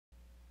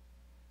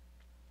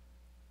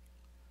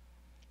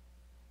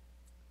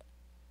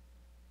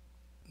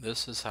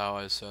This is how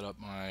I set up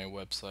my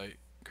website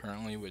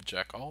currently with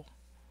Jekyll.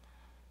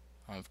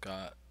 I've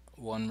got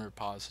one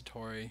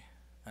repository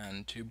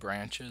and two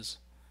branches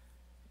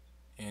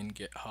in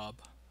GitHub,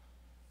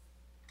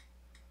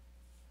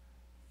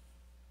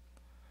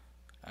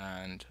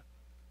 and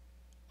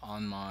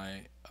on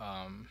my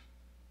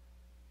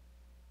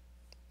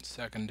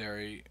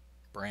secondary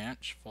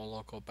branch, full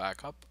local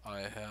backup, I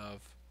have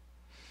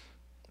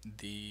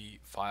the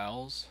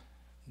files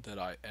that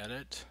I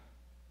edit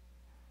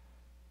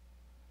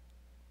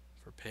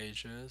for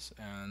pages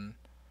and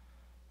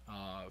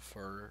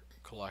for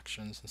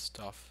collections and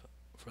stuff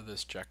for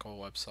this Jekyll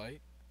website.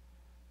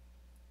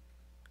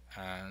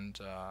 And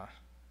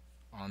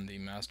on the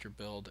master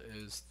build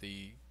is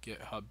the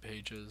GitHub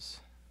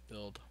pages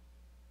build,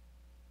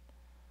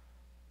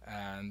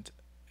 and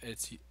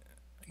it's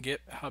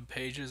GitHub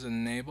pages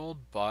enabled,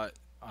 but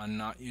I'm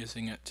not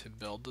using it to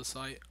build the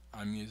site.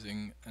 I'm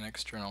using an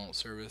external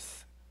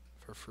service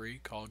for free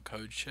called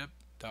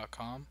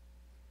Codeship.com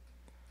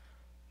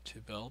to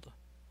build,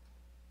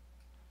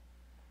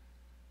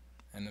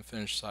 and the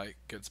finished site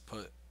gets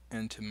put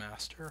into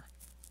master.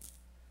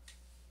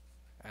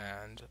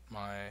 And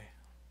my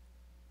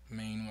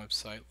main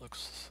website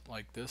looks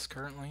like this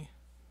currently,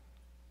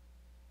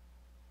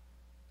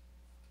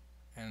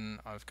 and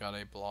I've got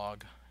a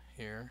blog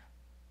here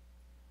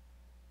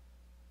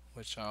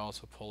which I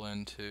also pull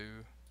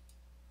into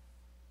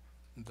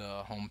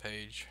the home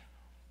page,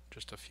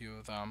 just a few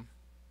of them,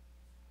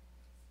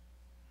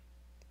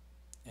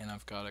 and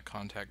I've got a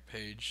contact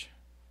page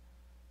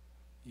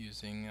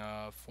using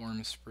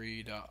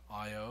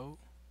formspree.io.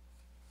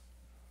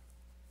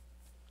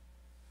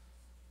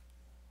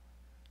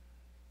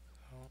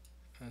 So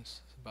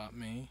this is about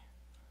me.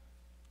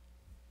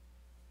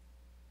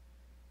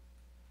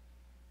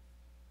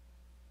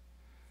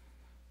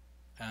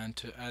 And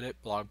to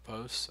edit blog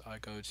posts, I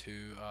go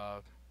to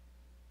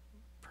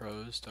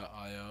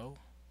prose.io,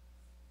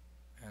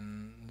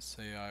 and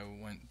say I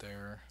went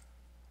there.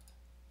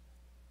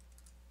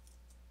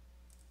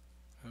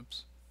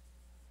 Oops.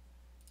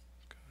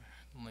 Go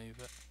ahead and leave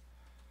it.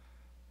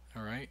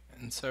 Alright,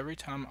 and so every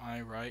time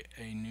I write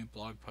a new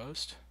blog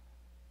post,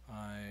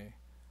 I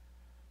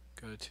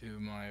go to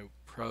my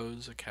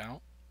Prose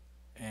account,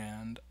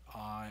 and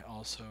I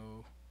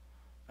also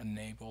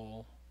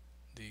enable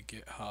the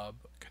GitHub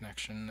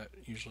connection that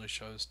usually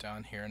shows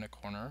down here in the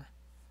corner.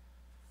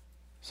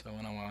 So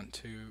when I want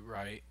to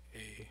write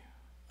a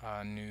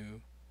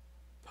new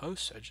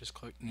post, I just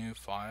click New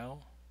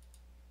File,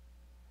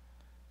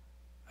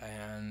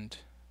 and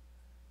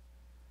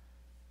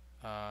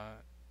I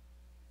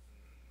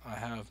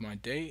have my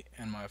date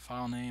and my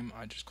file name.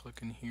 I just click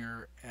in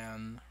here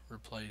and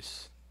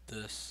replace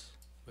this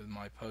with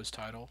my post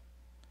title,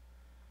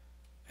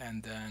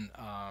 and then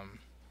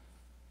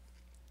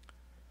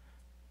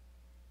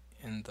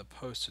in the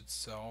post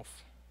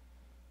itself,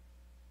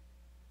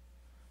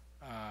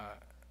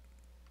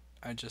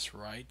 I just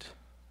write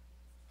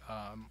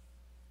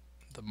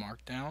the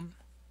markdown.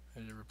 I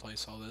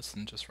replace all this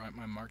and just write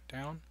my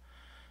markdown.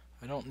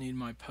 I don't need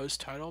my post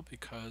title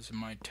because in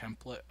my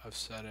template I've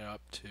set it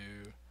up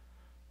to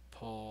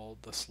pull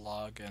the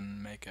slug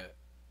and make it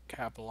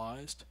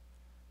capitalized.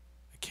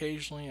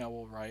 Occasionally I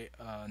will write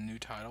a new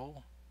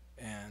title,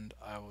 and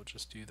I will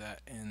just do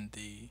that in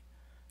the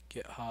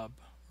GitHub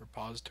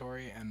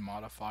repository and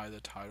modify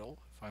the title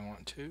if I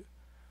want to.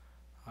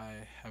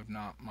 I have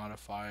not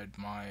modified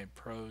my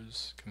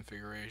Prose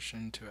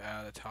configuration to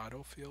add a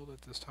title field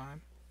at this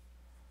time.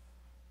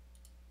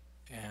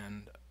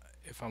 And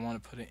if I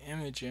want to put an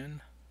image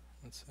in,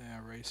 let's say I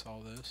erase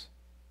all this.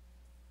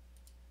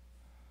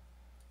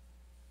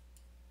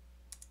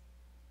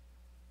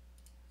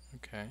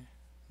 Okay,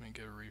 let me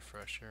get a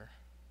refresh here.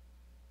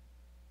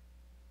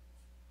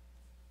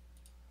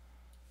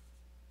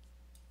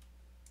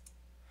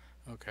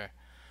 Okay,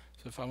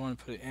 so if I want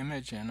to put an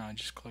image in, I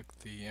just click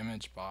the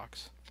image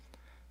box.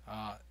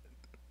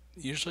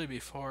 Usually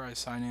before I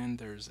sign in,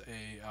 there's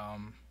a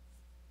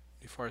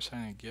before I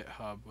sign in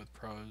GitHub with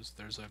Prose,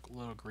 there's a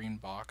little green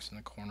box in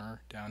the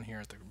corner down here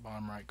at the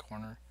bottom right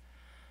corner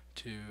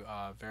to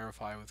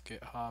verify with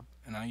GitHub,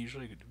 and I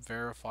usually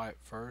verify it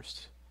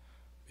first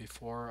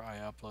before I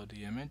upload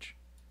the image,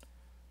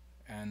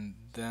 and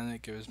then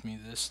it gives me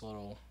this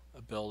little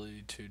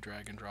ability to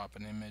drag and drop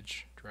an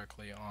image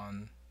directly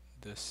on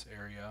this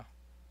area,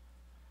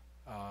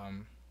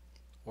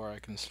 or I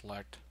can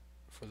select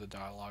for the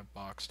dialog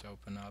box to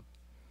open up,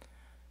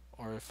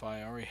 or if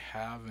I already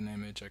have an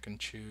image I can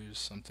choose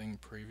something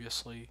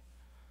previously,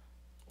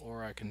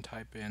 or I can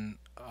type in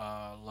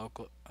a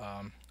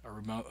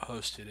remote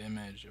hosted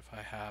image if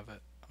I have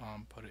it,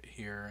 put it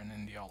here and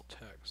in the alt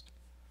text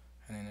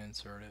and then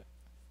insert it.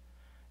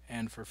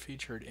 And for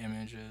featured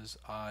images,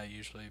 I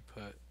usually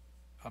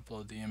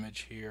upload the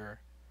image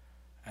here,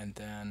 and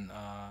then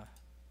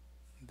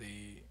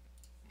the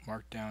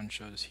markdown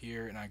shows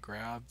here, and I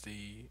grab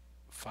the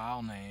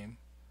file name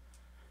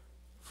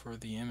for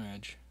the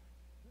image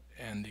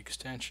and the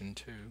extension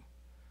too.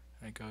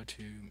 I go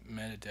to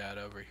metadata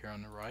over here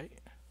on the right,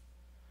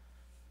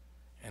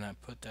 and I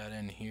put that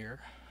in here,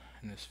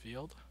 in this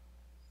field,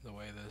 the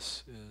way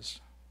this is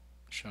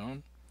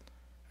shown,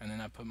 and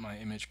then I put my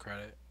image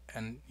credit.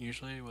 And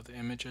usually with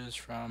images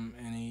from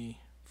any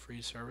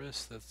free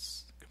service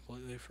that's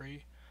completely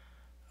free,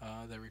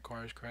 that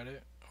requires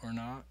credit or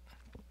not,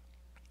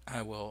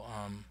 I will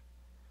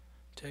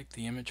take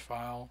the image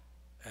file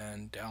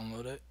and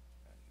download it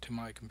to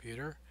my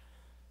computer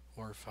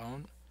or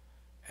phone,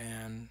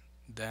 and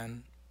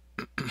then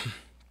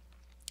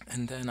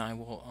I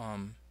will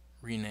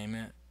rename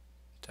it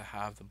to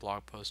have the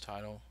blog post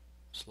title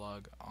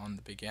slug on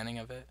the beginning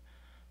of it,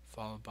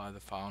 followed by the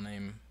file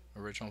name,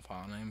 original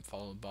file name,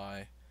 followed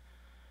by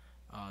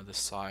the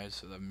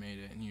size that I've made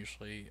it, and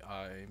usually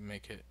I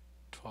make it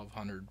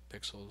 1200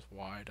 pixels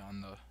wide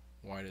on the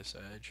widest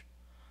edge.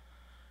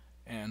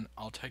 And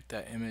I'll take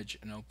that image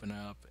and open it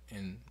up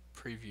in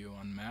Preview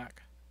on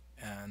Mac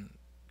and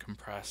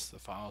compress the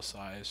file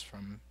size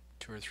from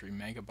 2 or 3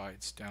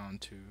 megabytes down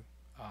to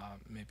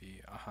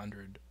maybe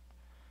 100,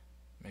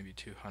 maybe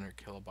 200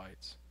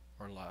 kilobytes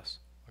or less.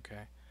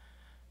 Okay,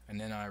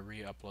 and then I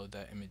re-upload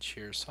that image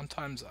here.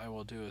 Sometimes I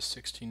will do a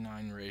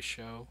 16:9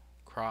 ratio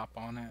crop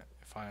on it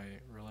if I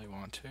really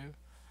want to,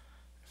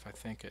 if I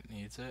think it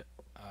needs it,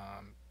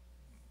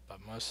 but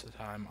most of the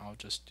time I'll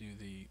just do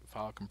the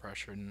file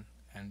compression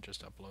and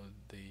just upload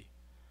the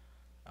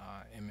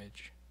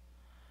image.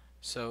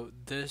 So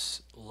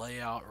this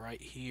layout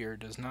right here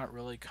does not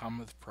really come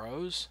with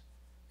Prose.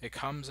 It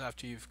comes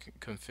after you've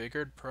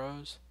configured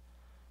Prose.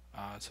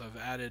 So I've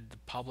added the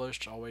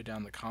published all the way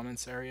down the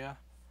comments area.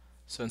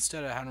 So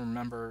instead of having to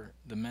remember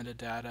the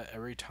metadata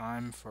every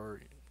time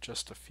for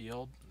just a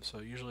field, so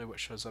usually what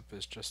shows up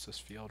is just this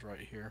field right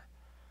here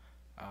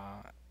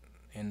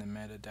in the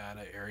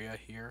metadata area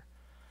here.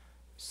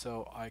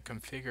 So I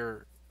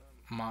configure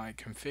my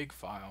config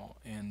file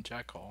in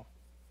Jekyll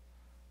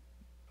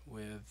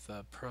with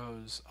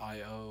Prose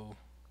IO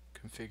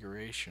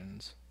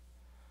configurations,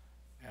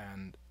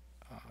 and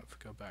if we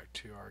go back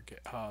to our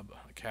GitHub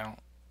account,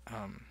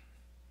 I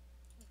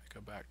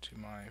go back to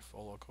my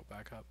full local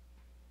backup,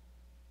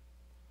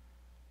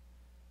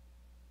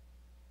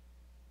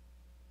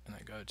 and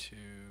I go to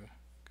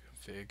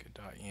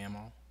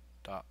config.yaml,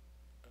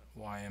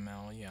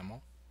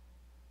 .yml,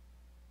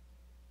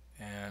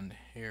 and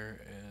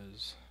here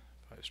is,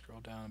 if I scroll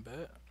down a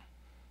bit,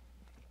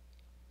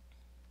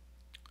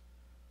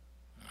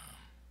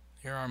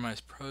 here are my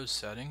Prose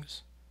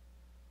settings.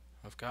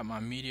 I've got my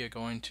media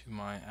going to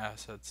my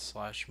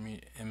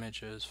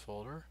assets/images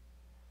folder,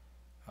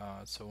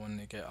 so when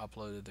they get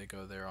uploaded they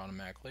go there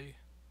automatically.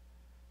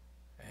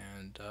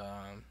 And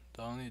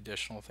the only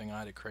additional thing I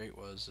had to create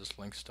was this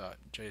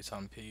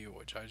links.jsonp,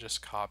 which I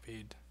just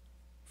copied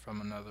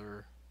from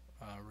another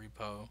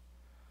repo,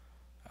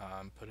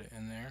 put it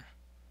in there.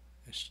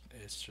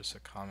 It's just a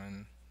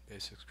common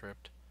basic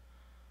script,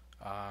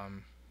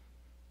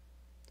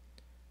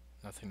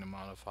 nothing to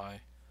modify.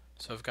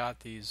 So I've got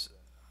these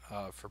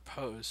for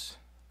posts,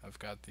 I've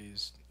got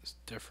these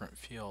different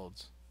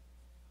fields,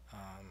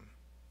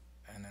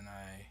 and then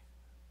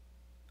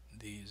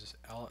these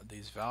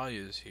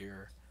values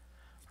here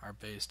are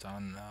based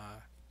on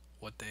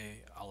what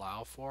they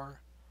allow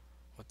for,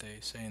 what they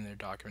say in their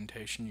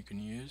documentation you can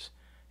use,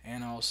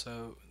 and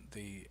also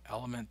the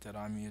element that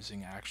I'm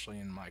using actually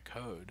in my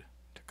code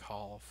to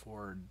call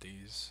forward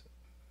these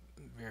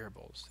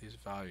variables, these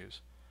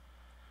values.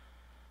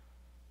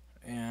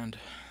 And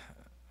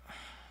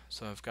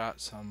so I've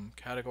got some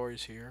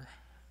categories here,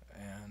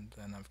 and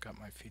then I've got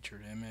my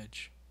featured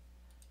image,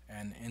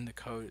 and in the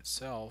code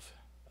itself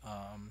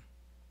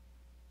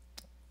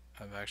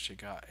I've actually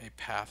got a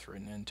path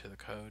written into the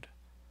code,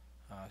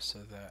 so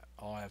that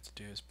all I have to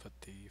do is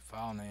put the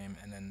file name,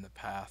 and then the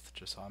path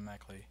just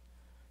automatically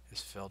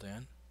is filled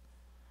in.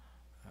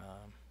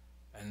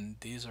 And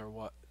these are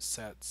what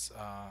sets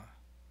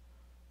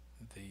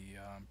the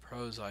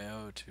Prose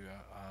IO to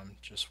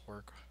just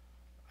work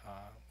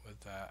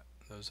with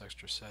those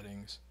extra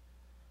settings.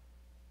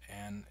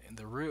 And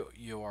the root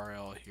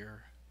URL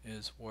here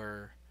is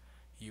where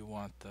you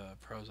want the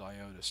Prose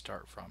IO to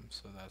start from.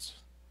 So that's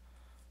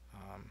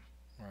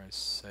where I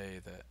say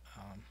that.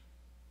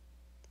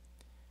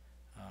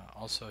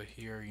 Also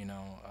here,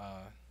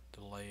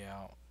 the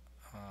layout.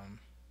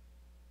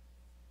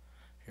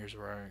 Here's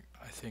where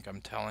I think I'm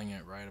telling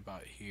it right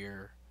about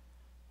here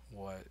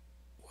what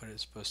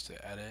it's supposed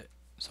to edit.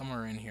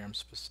 Somewhere in here I'm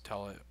supposed to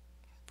tell it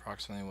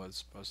approximately what it's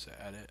supposed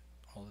to edit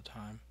all the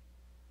time.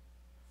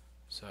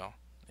 So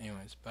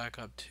anyways, back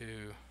up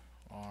to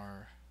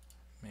our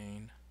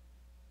main.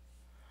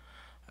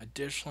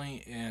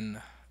 Additionally,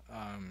 in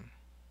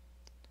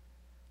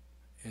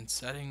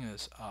setting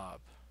this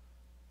up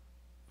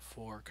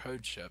for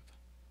Codeship,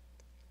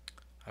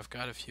 I've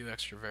got a few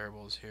extra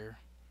variables here.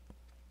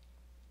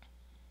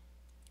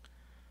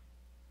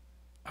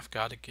 I've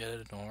got to get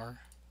ignore,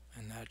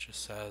 and that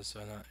just says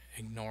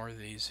ignore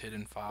these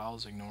hidden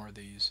files, ignore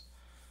these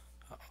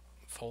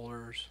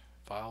folders,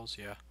 files,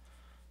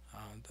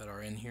 that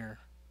are in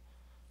here.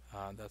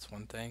 That's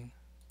one thing.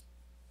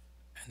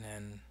 And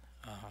then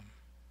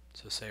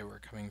so say we're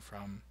coming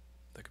from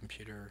the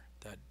computer,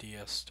 that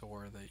DS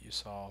store that you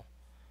saw.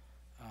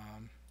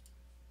 Um,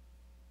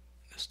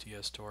 this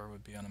DS store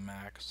would be on a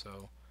Mac,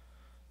 so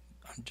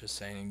I'm just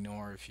saying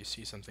ignore if you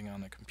see something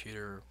on the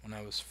computer. When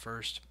I was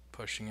first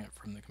pushing it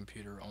from the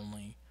computer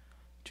only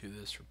to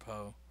this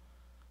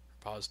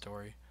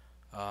repository,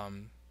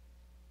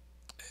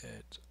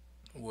 it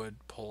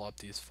would pull up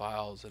these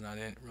files, and I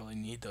didn't really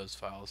need those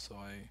files, so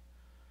I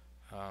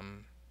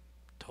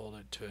told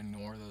it to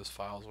ignore those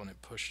files when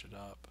it pushed it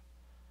up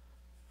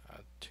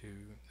to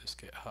this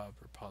GitHub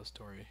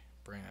repository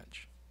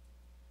branch.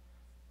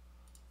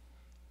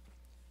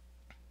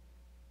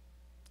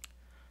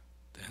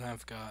 Then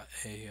I've got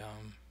a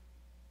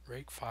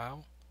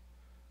Rakefile.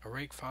 A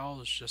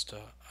Rakefile is just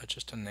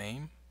a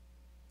name,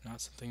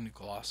 not something to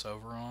gloss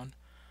over on.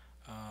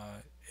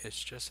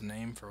 It's just a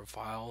name for a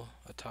file,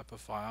 a type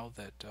of file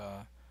that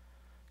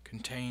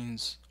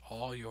contains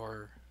all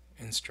your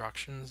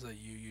instructions that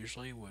you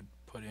usually would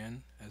put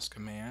in as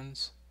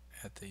commands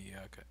at the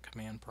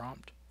command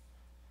prompt.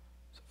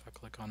 So if I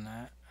click on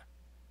that,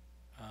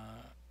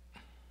 I've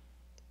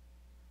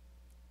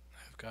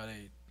got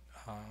a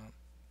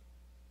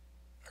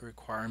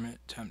requirement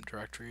temp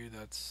directory.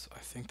 I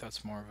think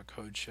that's more of a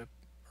Codeship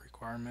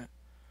requirement,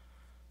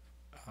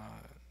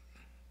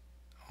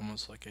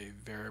 almost like a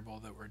variable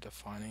that we're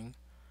defining,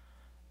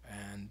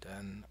 and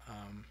then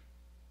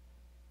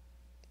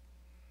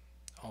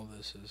all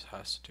this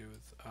has to do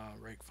with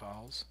rake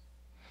files.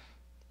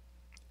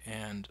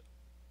 And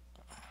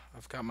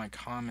I've got my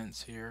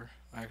comments here.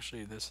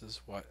 Actually, this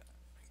is what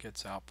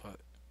gets output,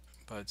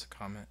 but it's a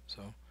comment.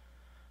 So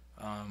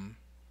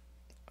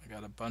I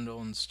got a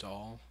bundle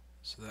install,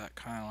 so that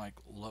kind of like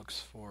looks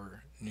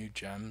for new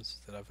gems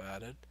that I've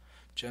added.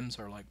 Gems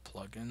are like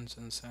plugins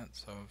in a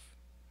sense of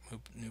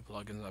new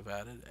plugins I've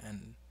added,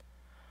 and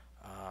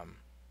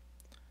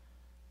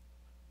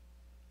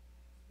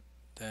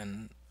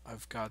then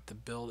I've got the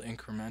build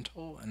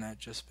incremental, and that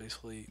just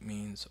basically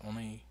means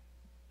only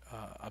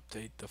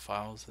update the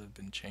files that have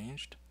been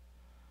changed,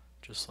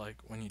 just like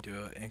when you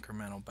do an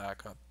incremental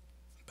backup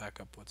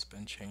what's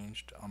been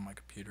changed on my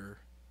computer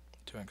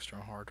to an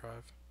external hard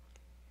drive.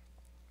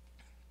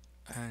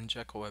 And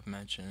Jekyll Web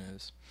Mention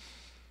is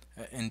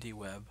an indie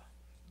web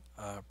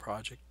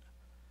project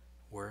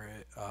where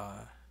it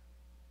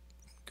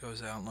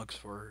goes out and looks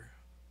for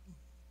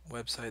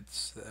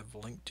websites that have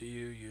linked to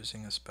you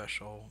using a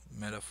special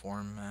meta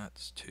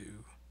formats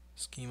to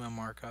schema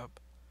markup,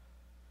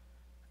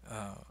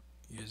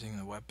 using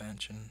the web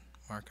mention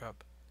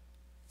markup,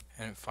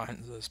 and it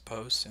finds those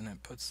posts and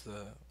it puts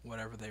the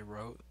whatever they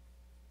wrote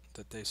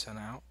that they sent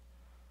out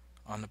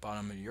on the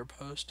bottom of your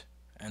post,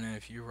 and then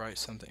if you write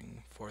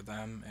something for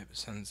them, it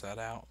sends that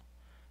out,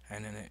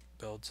 and then it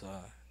builds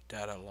a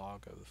data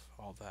log of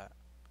all that.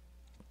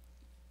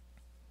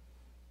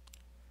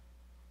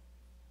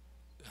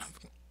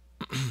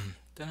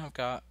 Then I've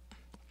got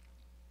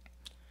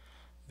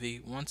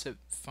once it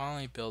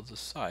finally builds a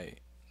site,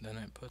 then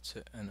it puts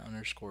it an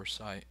underscore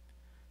site,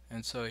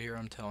 and so here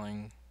I'm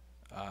telling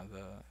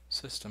the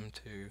system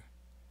to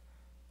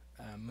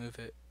move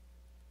it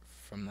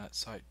from that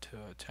site to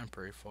a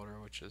temporary folder,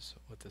 which is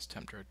what this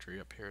temp directory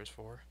up here is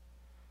for.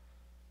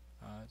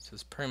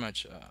 It's pretty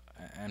much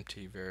an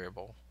empty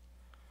variable.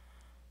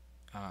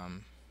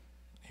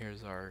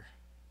 Here's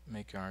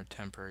making our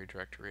temporary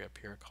directory up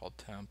here called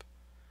temp,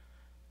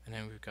 and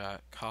then we've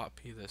got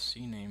copy the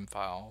CNAME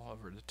file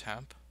over to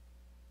temp,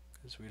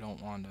 because we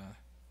don't want to,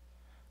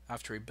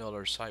 after we build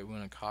our site, we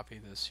want to copy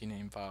the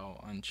CNAME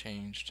file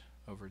unchanged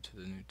over to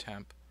the new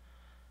temp,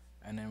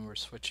 and then we're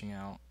switching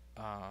out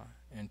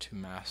into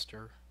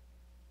master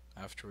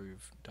after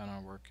we've done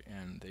our work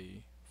in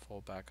the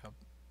full backup,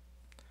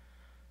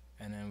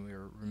 and then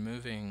we're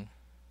removing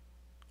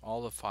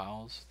all the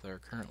files that are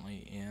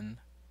currently in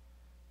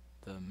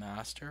the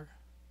master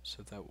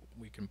so that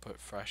we can put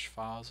fresh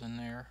files in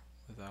there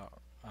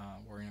without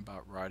worrying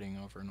about writing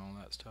over and all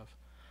that stuff.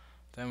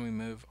 Then we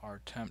move our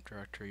temp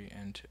directory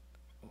into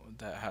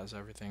that has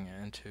everything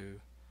into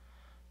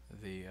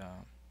the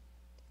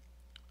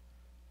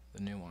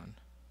new one.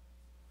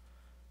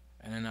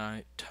 And then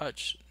I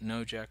touch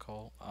no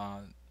Jekyll.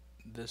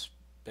 This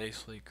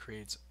basically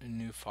creates a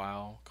new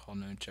file called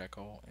no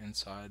Jekyll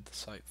inside the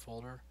site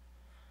folder,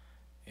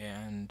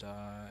 and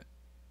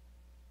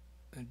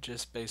it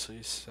just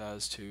basically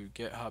says to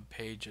GitHub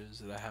pages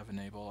that I have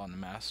enabled on the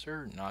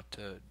master not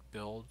to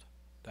build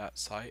that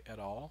site at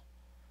all.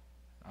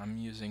 I'm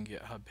using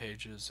GitHub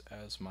pages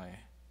as my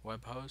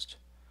web host,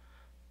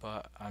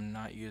 but I'm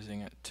not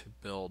using it to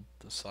build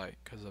the site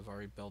because I've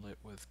already built it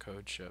with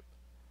Codeship.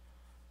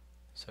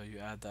 So you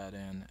add that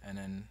in, and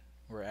then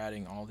we're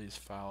adding all these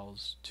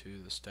files to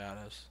the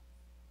status,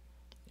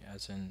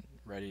 as in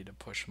ready to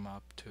push them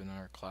up to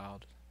another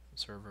cloud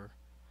server.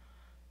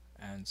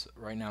 And so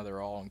right now they're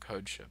all in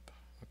Codeship.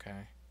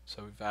 Okay,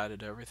 so we've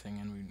added everything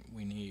in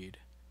we need,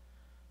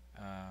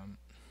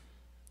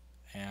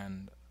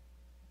 and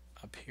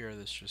up here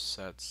this just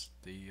sets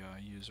the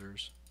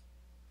users.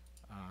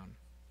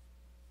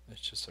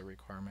 It's just a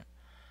requirement.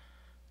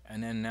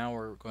 And then now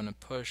we're going to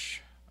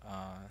push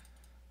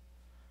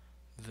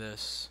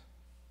this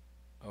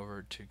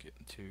over to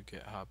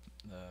GitHub,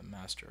 the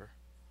master,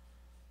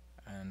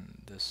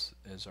 and this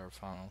is our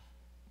final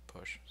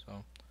push.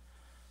 So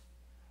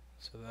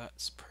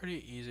that's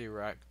pretty easy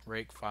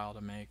Rakefile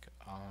to make.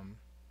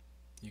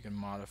 You can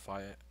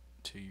modify it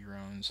to your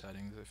own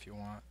settings if you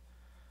want.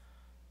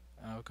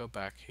 I'll go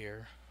back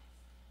here.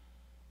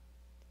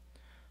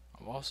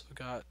 I've also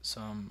got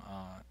some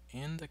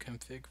in the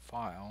config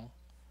file.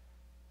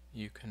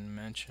 You can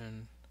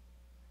mention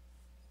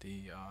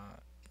the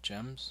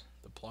gems,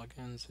 the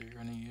plugins that you're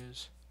going to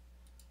use.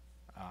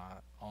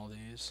 All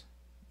these,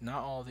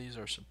 not all these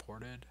are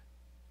supported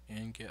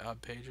in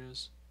GitHub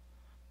pages,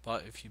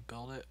 but if you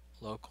build it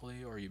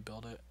locally or you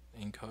build it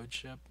in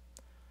Codeship,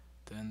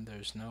 then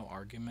there's no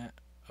argument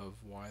of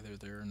why they're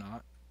there or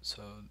not,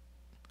 so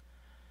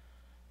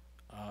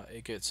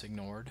it gets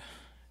ignored.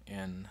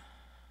 And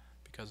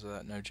because of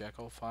that no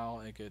Jekyll file,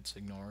 it gets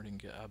ignored in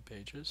GitHub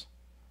pages.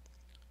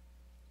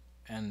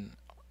 And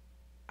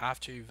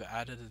after you've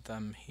added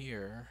them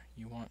here,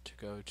 you want to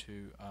go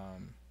to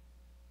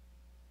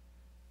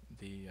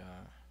the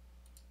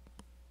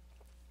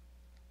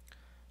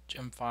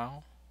gem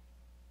file,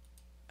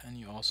 and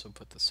you also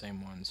put the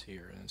same ones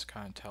here, and it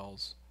kind of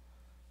tells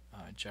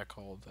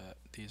Jekyll that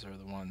these are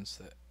the ones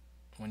that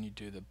when you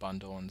do the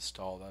bundle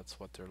install, that's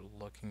what they're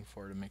looking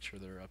for to make sure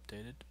they're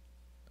updated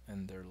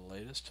and they're the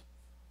latest.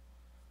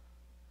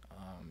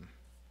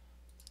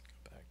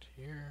 Go back to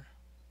here,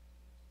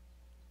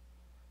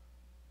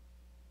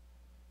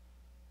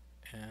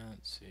 and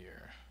let's see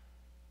here.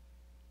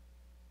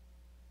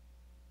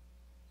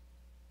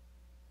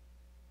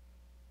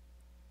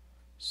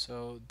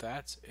 So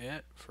that's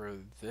it for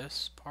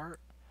this part.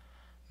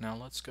 Now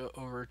let's go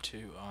over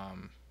to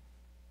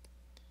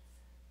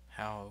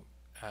how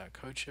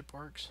Codeship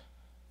works.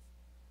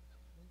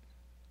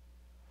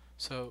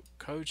 So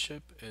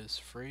Codeship is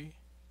free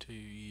to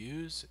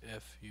use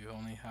if you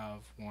only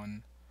have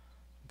one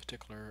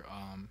particular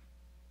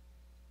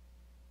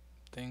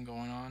thing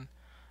going on.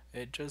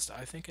 I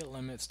think it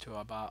limits to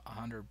about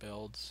 100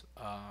 builds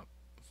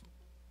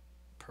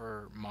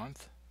per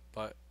month,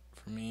 but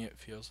for me it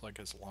feels like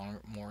it's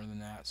more than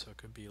that, so it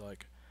could be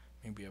like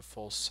maybe a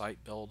full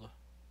site build.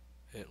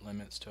 It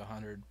limits to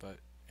 100, but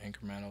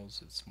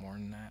incrementals it's more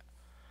than that.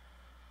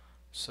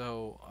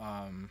 So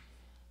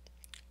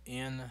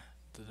in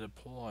the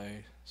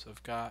deploy, so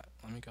I've got,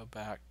 let me go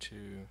back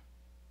here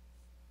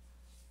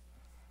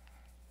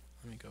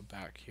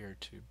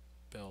to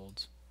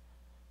builds.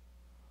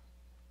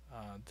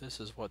 This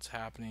is what's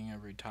happening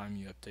every time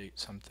you update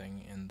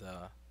something in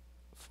the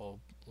full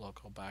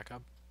local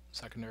backup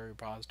secondary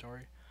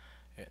repository.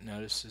 It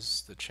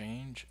notices the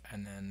change,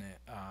 and then it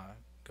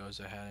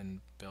goes ahead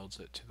and builds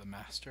it to the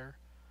master.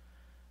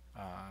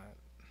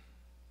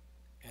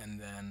 And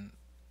then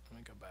let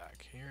me go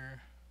back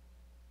here,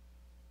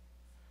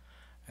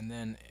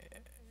 and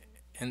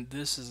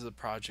this is the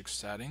project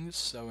settings.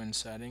 So in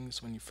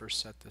settings, when you first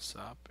set this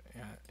up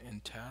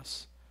in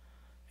tests,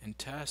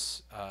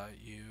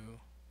 you,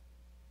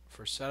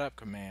 for setup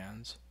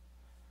commands,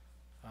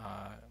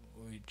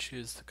 we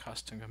choose the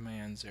custom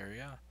commands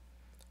area,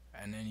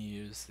 and then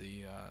you use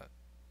the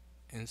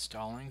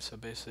installing. So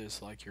basically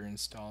it's like you're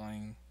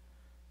installing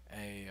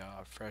a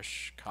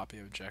fresh copy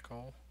of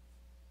Jekyll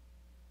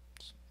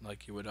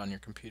like you would on your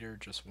computer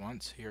just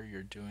once. Here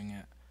you're doing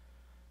it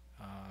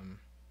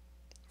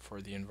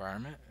for the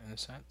environment, in a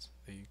sense,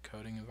 the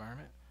coding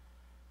environment.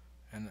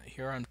 And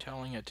here I'm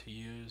telling it to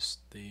use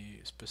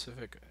the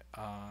specific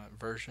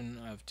version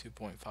of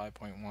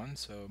 2.5.1,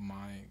 so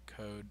my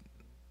code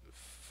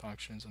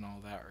functions and all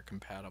that are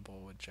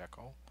compatible with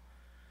Jekyll.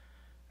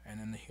 And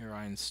then here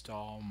I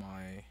install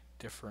my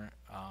different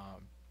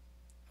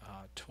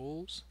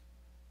tools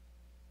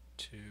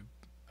to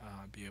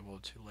be able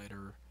to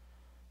later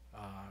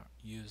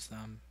use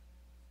them.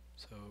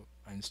 So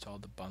I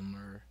installed the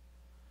bundler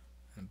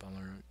and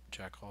bundler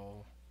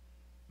Jekyll,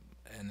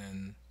 and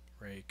then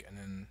Rake, and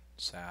then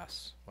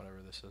SAS, whatever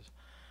this is,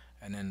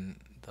 and then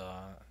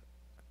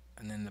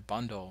the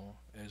bundle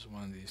is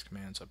one of these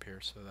commands up here,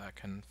 so that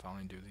can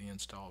finally do the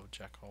install of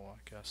Jekyll,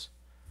 I guess.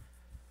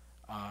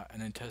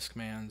 And then test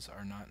commands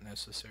are not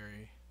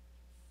necessary.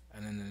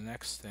 And then the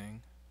next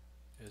thing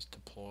is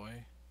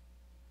deploy.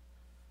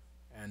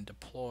 And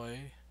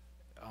deploy,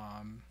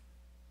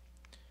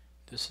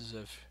 this is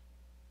if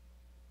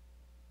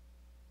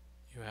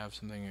you have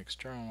something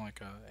external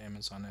like a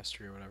Amazon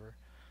S3 or whatever,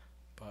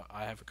 but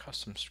I have a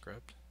custom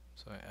script,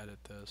 so I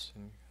edit this,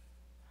 and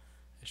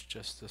it's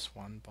just this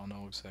one,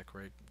 bundle exec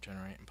rake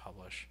generate and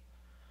publish.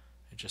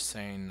 It's just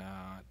saying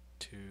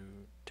to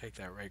take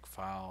that rake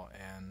file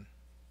and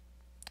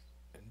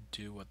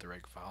do what the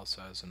rake file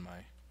says in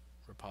my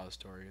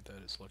repository that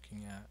it's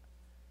looking at.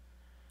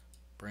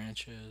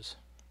 Branches,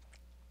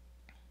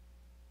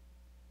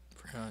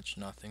 pretty much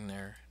nothing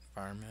there.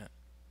 Environment,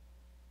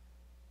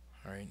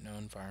 alright, no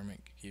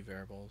environment key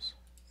variables.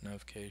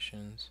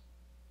 Notifications,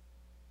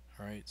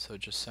 alright, so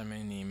just send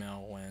me an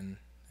email when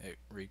it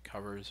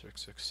recovers or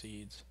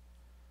succeeds.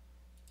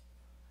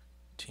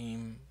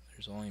 Team,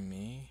 there's only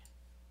me,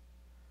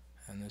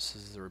 and this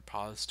is the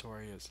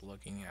repository it's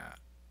looking at.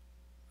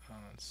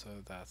 So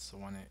that's the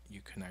one that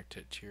you connect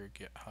it to your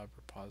GitHub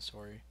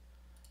repository,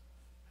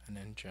 and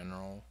in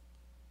general,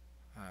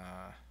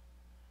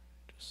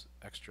 just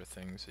extra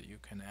things that you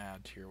can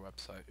add to your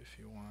website if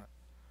you want.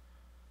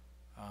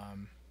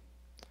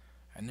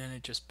 And then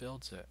it just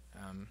builds it.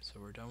 So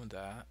we're done with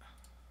that,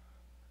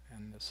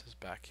 and this is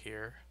back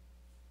here.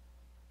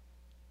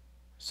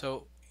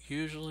 So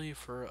usually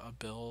for a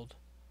build,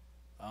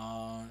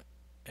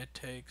 it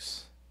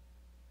takes,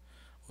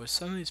 with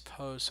some of these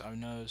posts I've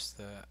noticed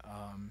that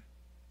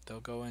they'll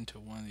go into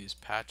one of these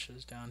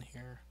patches down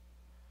here,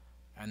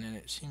 and then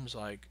it seems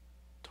like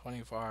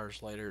 24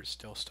 hours later it's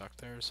still stuck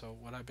there. So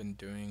what I've been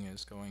doing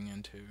is going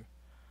into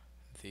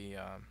the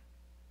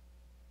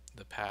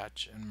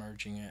patch and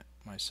merging it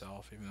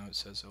myself, even though it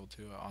says it'll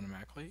do it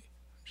automatically.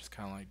 Just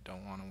kind of like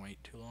don't want to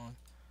wait too long,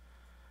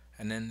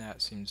 and then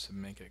that seems to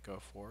make it go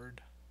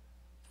forward,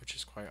 which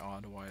is quite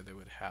odd why they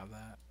would have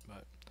that,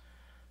 but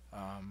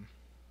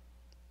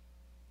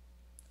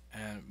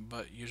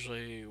but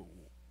usually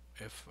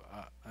if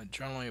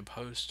generally a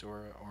post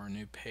or a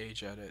new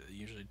page edit, it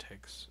usually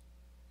takes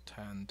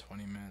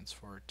 10-20 minutes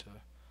for it to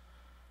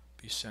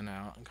be sent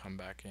out and come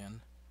back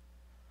in.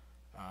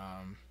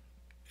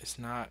 It's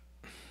not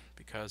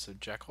because of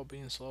Jekyll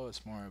being slow,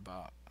 it's more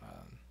about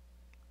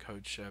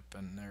Codeship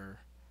and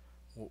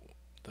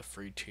the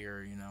free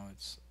tier, you know,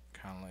 it's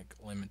kind of like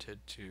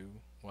limited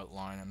to what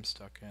line I'm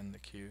stuck in the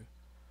queue.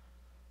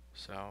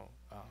 So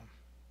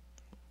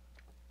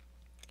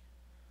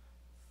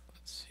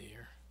let's see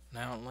here.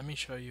 Now let me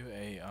show you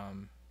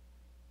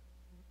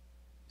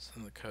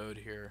some of the code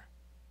here.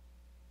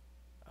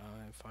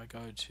 If I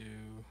go to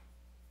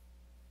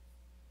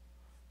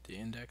the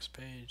index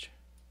page,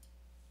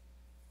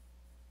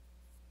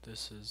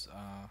 this is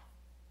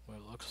what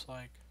it looks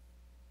like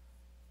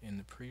in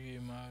the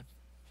preview mode.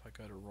 If I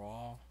go to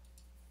raw,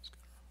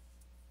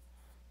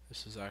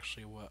 this is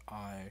actually what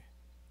I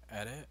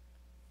edit.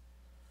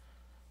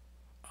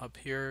 Up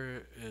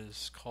here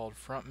is called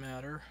front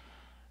matter,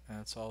 and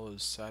it's all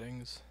those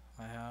settings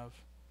I have.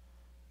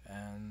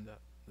 And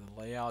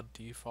the layout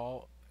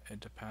default, it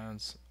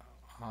depends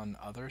on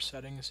other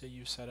settings that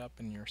you set up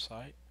in your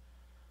site.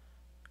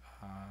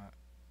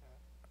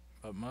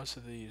 But most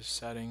of these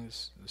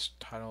settings, this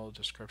title,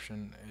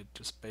 description, it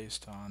just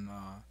based on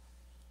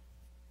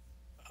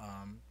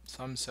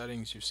some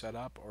settings you set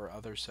up, or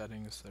other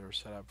settings that are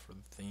set up for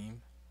the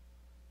theme,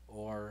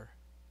 or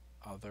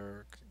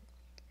other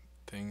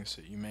things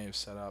that you may have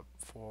set up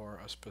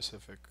for a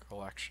specific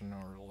collection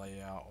or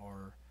layout,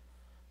 or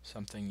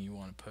something you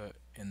want to put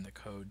in the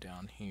code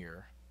down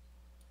here.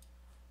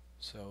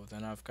 So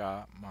then I've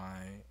got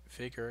my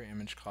figure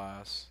image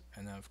class,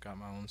 and then I've got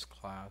my own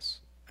class,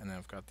 and then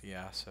I've got the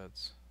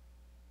assets,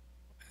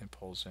 and it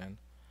pulls in,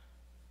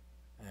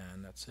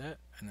 and that's it.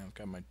 And then I've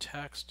got my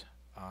text.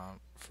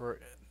 For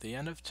the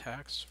end of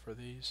text for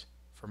these,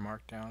 for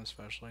Markdown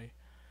especially,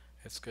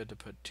 it's good to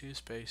put 2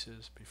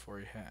 spaces before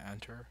you hit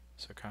enter,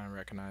 so it kind of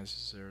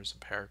recognizes there's a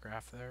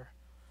paragraph there.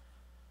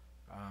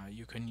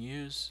 You can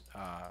use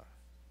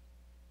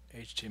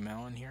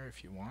HTML in here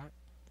if you want.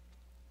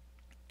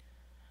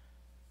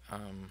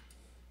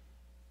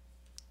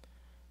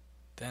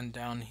 Then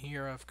down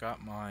here I've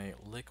got my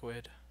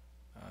liquid.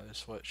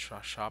 This is what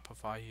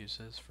Shopify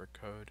uses for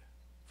code,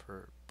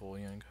 for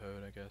Boolean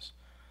code, I guess.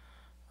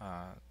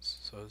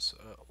 So it's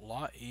a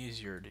lot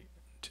easier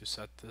to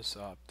set this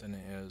up than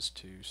it is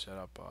to set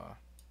up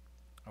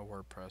a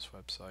WordPress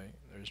website.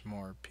 There's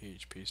more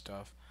PHP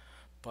stuff,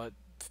 but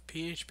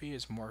PHP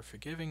is more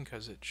forgiving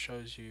because it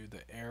shows you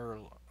the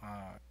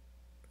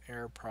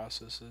error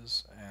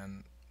processes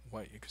and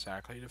what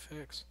exactly to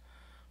fix,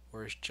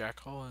 whereas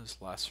Jekyll is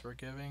less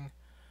forgiving,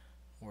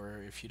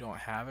 where if you don't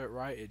have it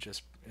right,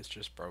 it's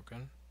just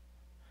broken.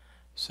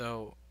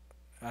 So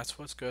that's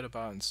what's good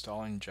about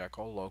installing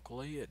Jekyll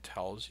locally. It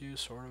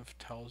sort of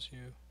tells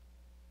you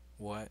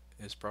what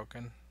is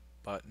broken,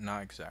 but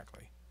not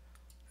exactly.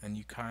 And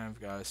you kind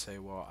of gotta say,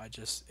 well,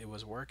 it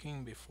was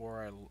working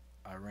before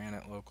I ran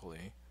it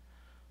locally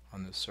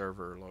on the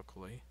server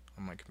locally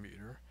on my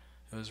computer.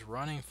 It was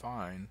running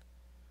fine.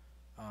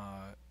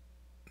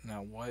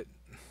 Now what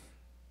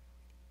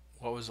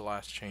was the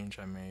last change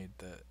I made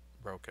that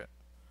broke it?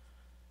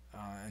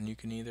 And you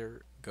can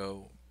either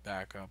go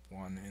back up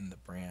one in the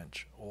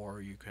branch, or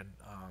you can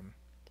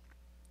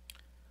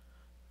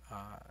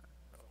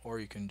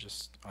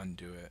just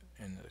undo it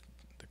in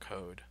the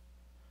code.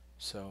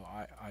 So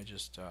I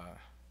just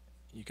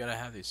you gotta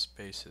have these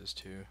spaces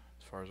too,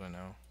 as far as I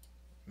know.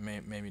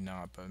 Maybe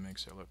not, but it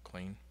makes it look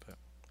clean. But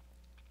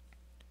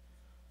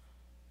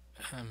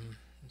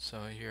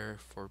so here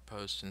for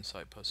post and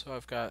site post. So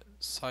I've got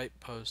site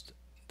post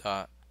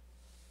dot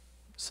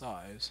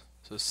size.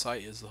 So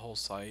site is the whole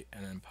site,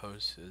 and then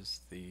post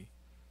is the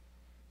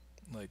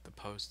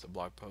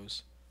blog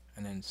post,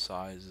 and then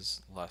size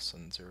is less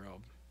than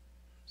 0.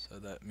 So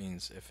that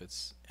means if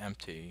it's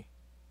empty,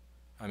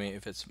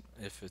 if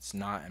it's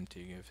not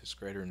empty, if it's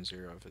greater than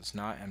 0, if it's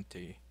not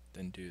empty,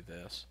 then do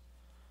this.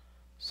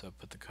 So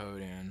put the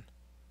code in,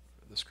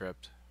 the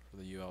script for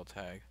the UL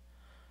tag.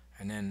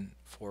 And then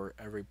for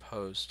every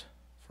post,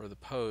 for the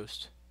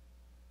post,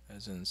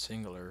 as in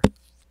singular,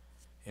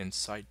 in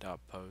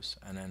site.post,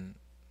 and then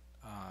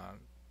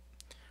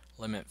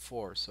limit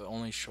 4, so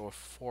only show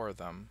 4 of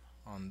them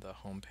on the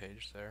home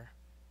page there.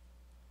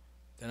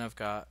 Then I've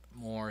got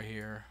more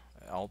here,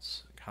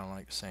 else, kind of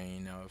like saying, you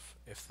know,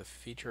 if the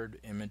featured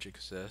image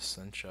exists,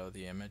 then show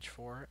the image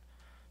for it.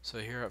 So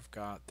here I've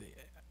got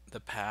the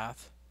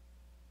path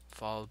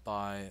followed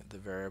by the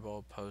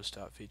variable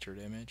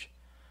post.featuredImage.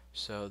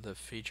 So the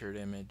featured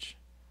image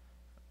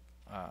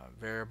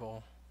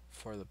variable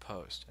for the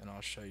post, and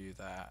I'll show you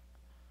that.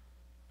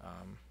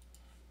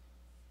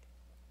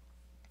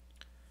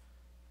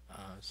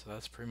 So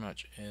that's pretty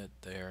much it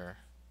there.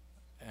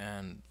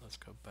 And let's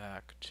go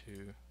back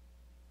to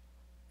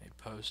a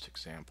post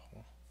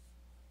example.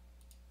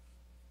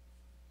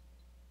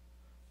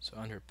 So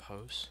under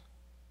posts,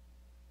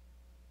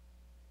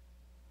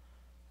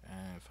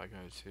 and if I go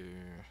to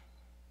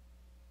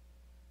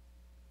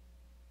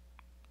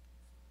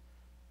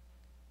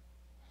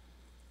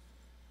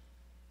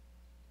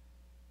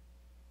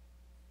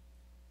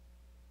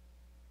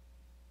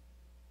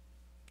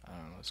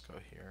let's go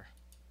here.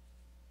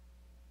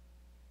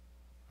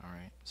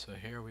 Alright, so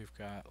here we've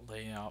got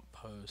layout,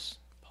 posts,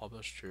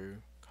 publish true,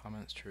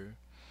 comments true.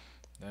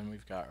 Then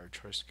we've got our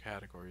choice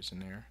categories in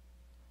there.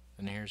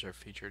 Then here's our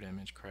featured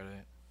image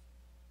credit.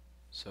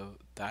 So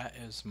that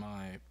is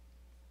my,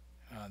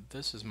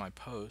 this is my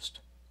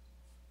post.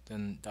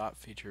 Then dot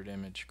featured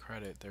image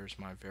credit, there's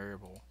my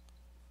variable,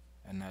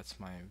 and that's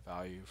my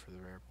value for the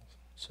variable.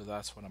 So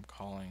that's what I'm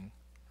calling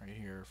right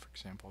here, for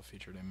example,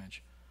 featured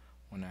image,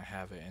 when I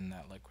have it in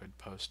that liquid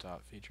post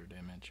dot featured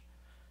image,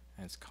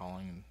 and it's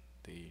calling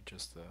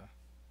just the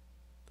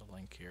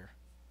link here.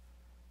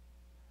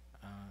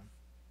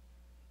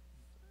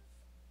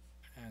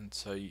 And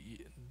so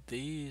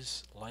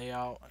these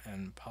layout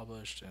and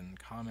published and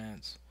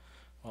comments,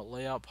 well,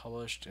 layout,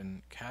 published,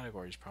 and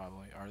categories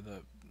probably are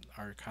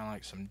kind of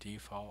like some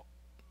default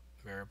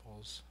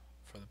variables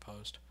for the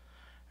post.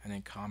 And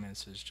then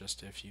comments is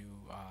just if you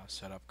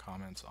set up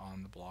comments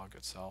on the blog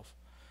itself.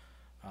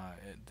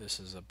 This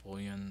is a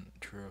boolean,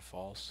 true or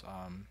false,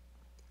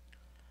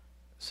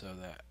 so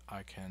that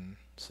I can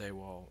say,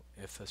 well,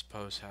 if this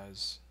post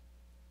has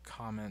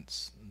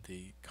comments,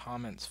 the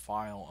comments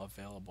file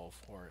available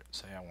for it,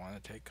 say I want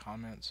to take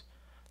comments,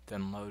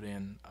 then load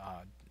in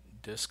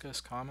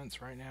discuss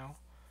comments right now,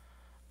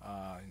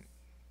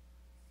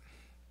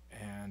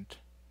 and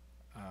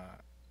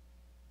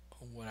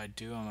what I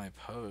do on my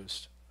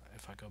post,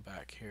 if I go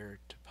back here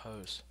to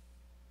post,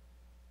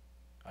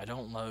 I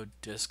don't load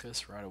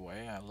discuss right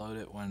away. I load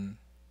it when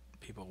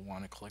people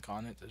want to click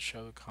on it to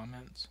show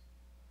comments.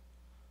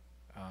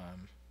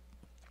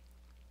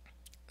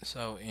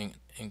 So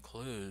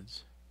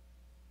includes,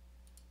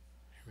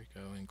 here we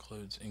go,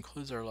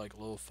 includes are like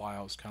little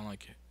files, kind of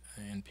like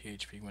in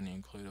PHP when you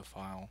include a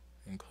file,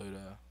 include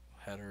a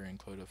header,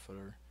 include a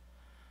footer.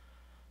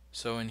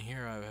 So in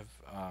here I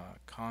have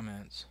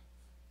comments,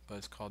 but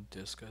it's called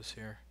discuss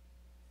here.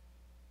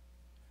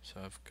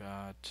 So I've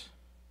got,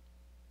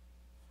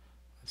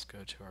 let's go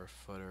to our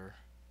footer.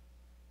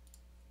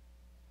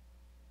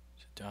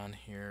 So down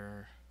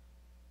here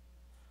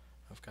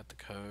I've got the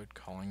code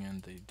calling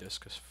in the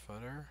discuss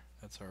footer.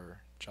 That's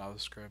our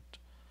JavaScript,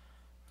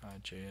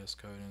 JS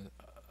code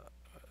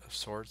of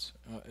sorts.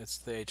 It's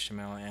the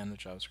HTML and the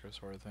JavaScript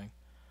sort of thing.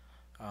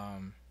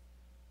 And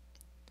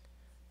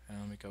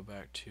let me go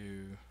back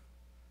to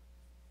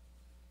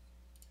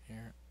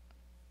here.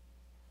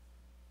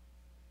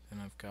 Then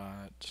I've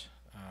got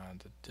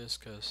the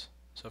discuss.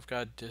 So I've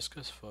got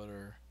discuss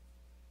footer.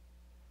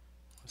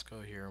 Let's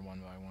go here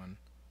one by one.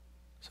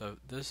 So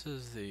this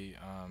is the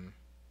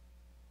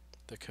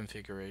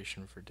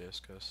configuration for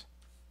discuss,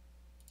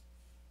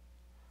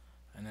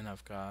 and then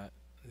I've got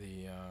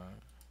the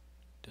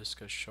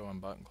discuss show and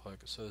button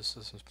click. So this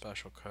is some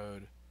special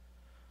code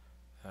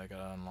that I got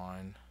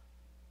online.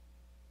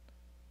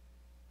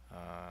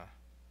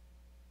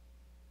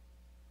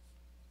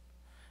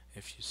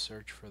 If you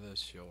search for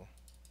this, you'll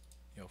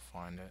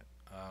find it.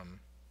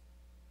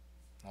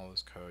 All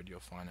this code, you'll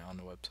find it on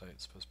the website.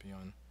 It's supposed to be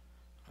on.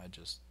 I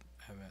just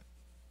haven't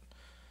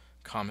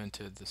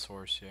commented the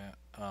source yet.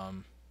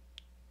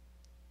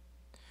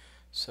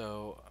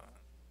 So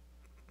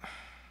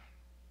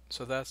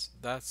that's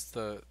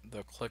the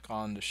click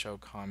on to show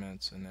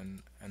comments, and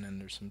then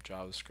there's some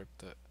JavaScript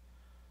that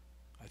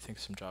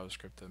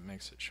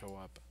makes it show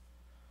up,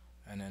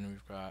 and then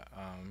we've got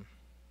I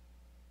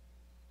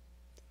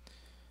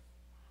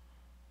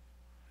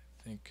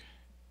think,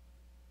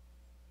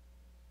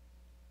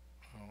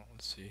 oh,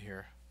 let's see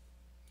here,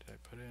 did I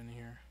put it in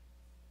here?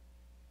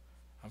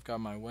 I've got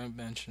my web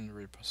mentioned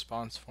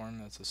response form.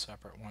 That's a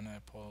separate one I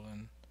pulled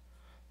in.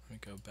 Let me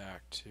go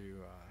back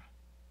to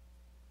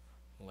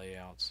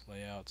layouts.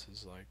 Layouts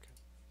is like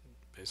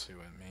basically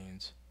what it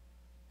means.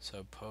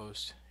 So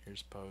post,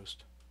 here's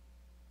post.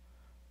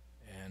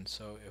 And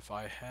so if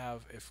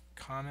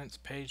comments,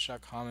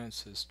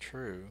 page.comments is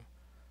true,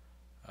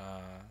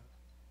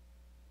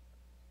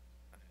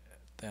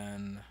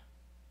 then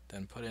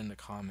put in the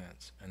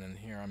comments. And then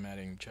here I'm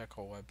adding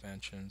Jekyll web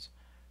mentions,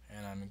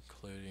 and I'm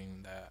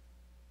including that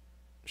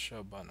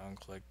show button on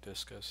click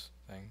discus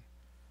thing.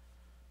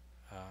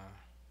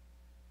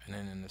 And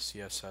then in the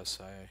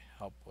CSS I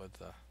help with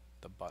the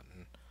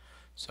button.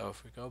 So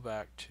if we go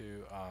back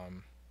to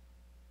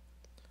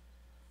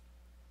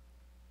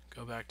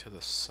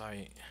the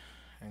site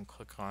and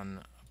click on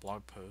a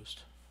blog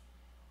post.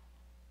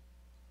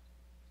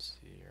 Let's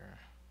see here.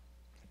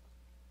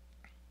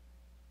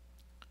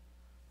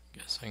 I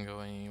guess I can go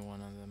any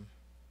one of them.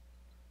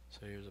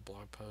 So here's a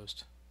blog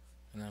post,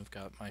 and I've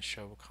got my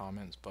show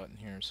comments button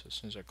here. So as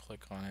soon as I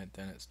click on it,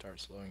 then it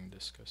starts loading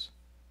discus.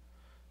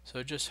 So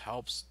it just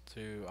helps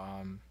to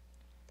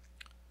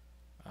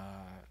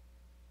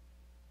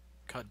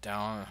cut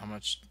down on how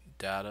much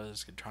data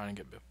is trying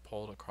to get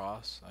pulled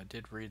across. I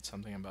did read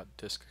something about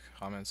discus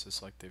comments.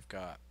 It's like they've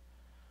got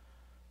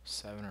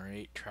 7 or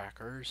 8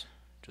 trackers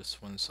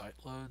just when the site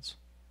loads.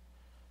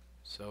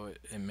 So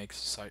it makes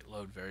the site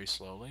load very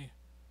slowly,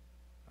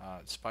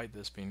 despite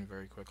this being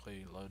very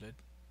quickly loaded.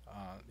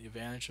 The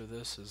advantage of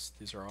this is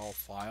these are all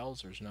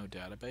files. There's no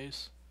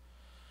database.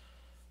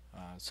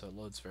 So it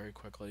loads very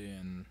quickly,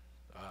 and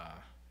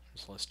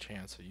there's less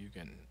chance of you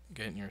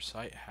getting your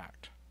site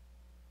hacked.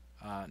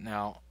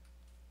 Now,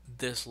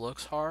 this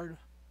looks hard,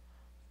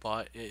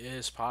 but it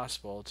is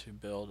possible to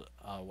build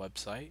a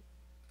website,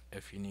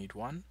 if you need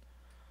one,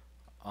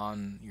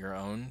 on your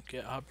own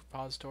GitHub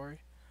repository.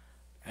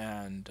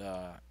 And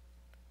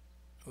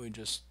we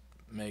just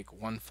make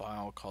one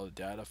file called a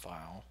data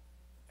file,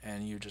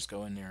 and you just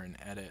go in there and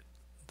edit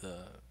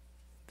the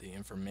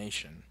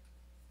information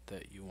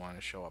that you want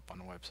to show up on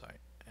the website.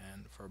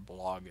 And for a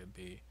blog, it'd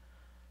be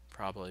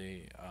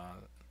probably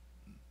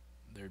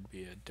there'd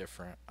be a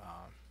different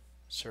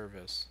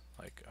service,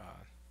 like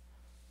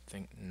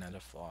think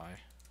Netify.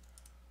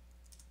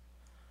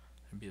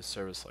 It'd be a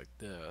service like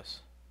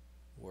this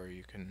where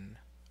you can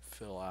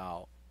fill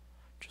out,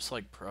 just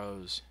like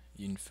Prose,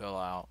 you can fill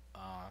out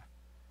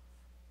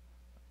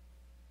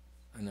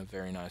in a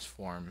very nice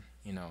form,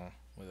 you know,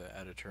 with an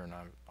editor and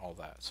all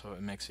that. So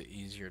it makes it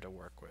easier to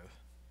work with.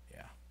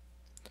 Yeah.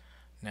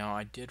 Now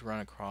I did run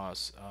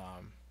across,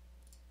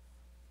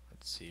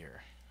 let's see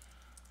here.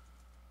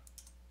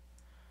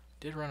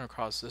 Did run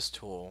across this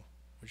tool,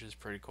 which is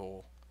pretty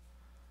cool.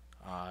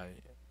 I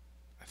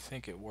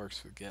think it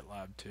works with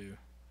GitLab too.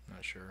 I'm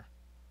not sure,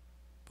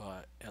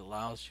 but it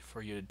allows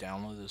for you to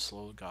download this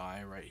little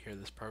guy right here,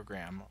 this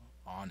program,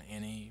 on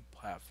any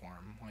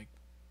platform like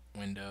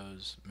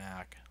Windows,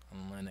 Mac,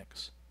 and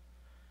Linux,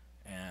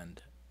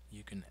 and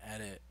you can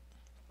edit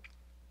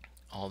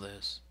all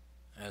this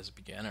as a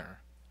beginner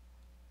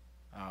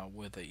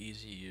with an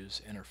easy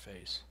use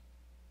interface.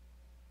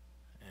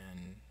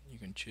 And you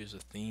can choose a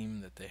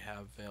theme that they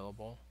have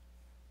available.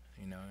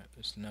 You know,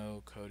 there's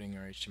no coding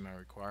or HTML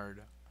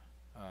required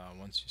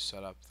once you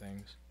set up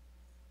things.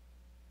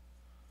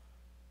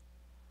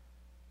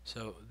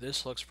 So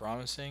this looks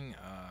promising.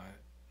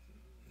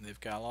 They've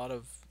got a lot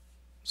of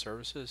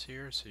services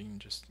here, so you can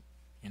just,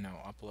 you know,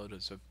 upload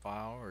a zip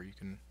file, or you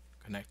can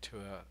connect to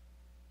a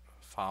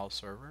file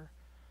server,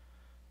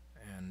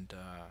 and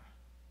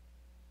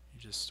you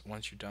just,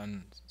 once you're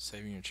done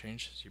saving your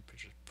changes, you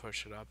just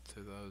push it up to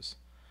those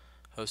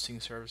hosting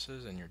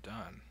services, and you're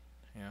done.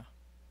 Yeah.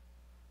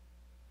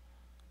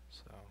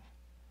 So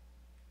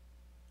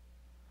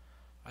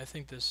I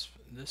think this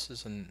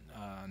is a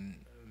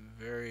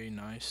very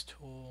nice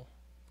tool.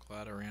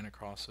 Glad I ran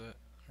across it.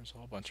 There's a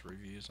whole bunch of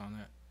reviews on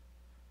it,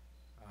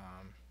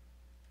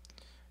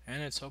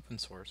 and it's open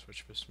source,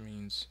 which just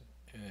means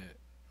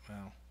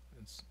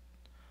it's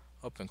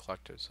open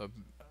collected. So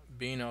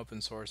being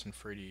open source and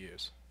free to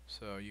use,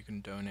 so you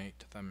can donate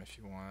to them if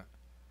you want.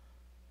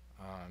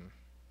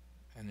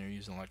 And they're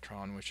using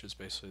Electron, which is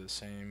basically the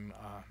same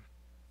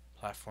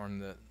platform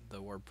that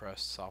the WordPress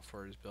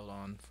software is built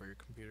on for your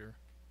computer.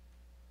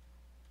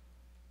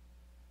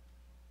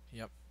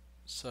 Yep.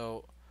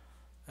 So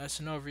that's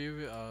an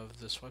overview of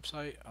this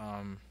website.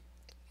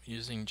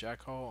 Using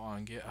Jekyll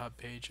on GitHub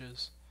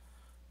pages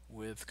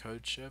with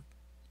Codeship.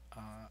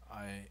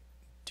 I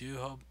do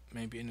hope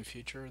maybe in the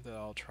future that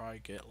I'll try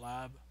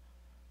GitLab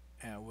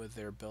and with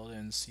their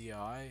built-in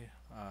CI,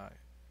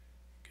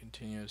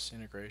 continuous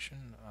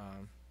integration,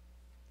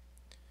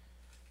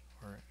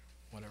 or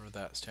whatever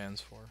that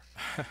stands for.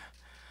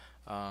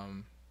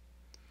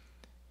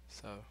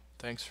 So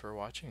thanks for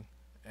watching,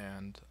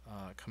 and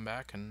come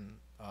back and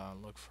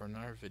look for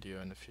another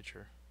video in the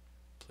future.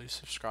 Please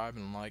subscribe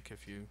and like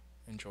if you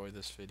enjoy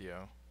this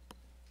video.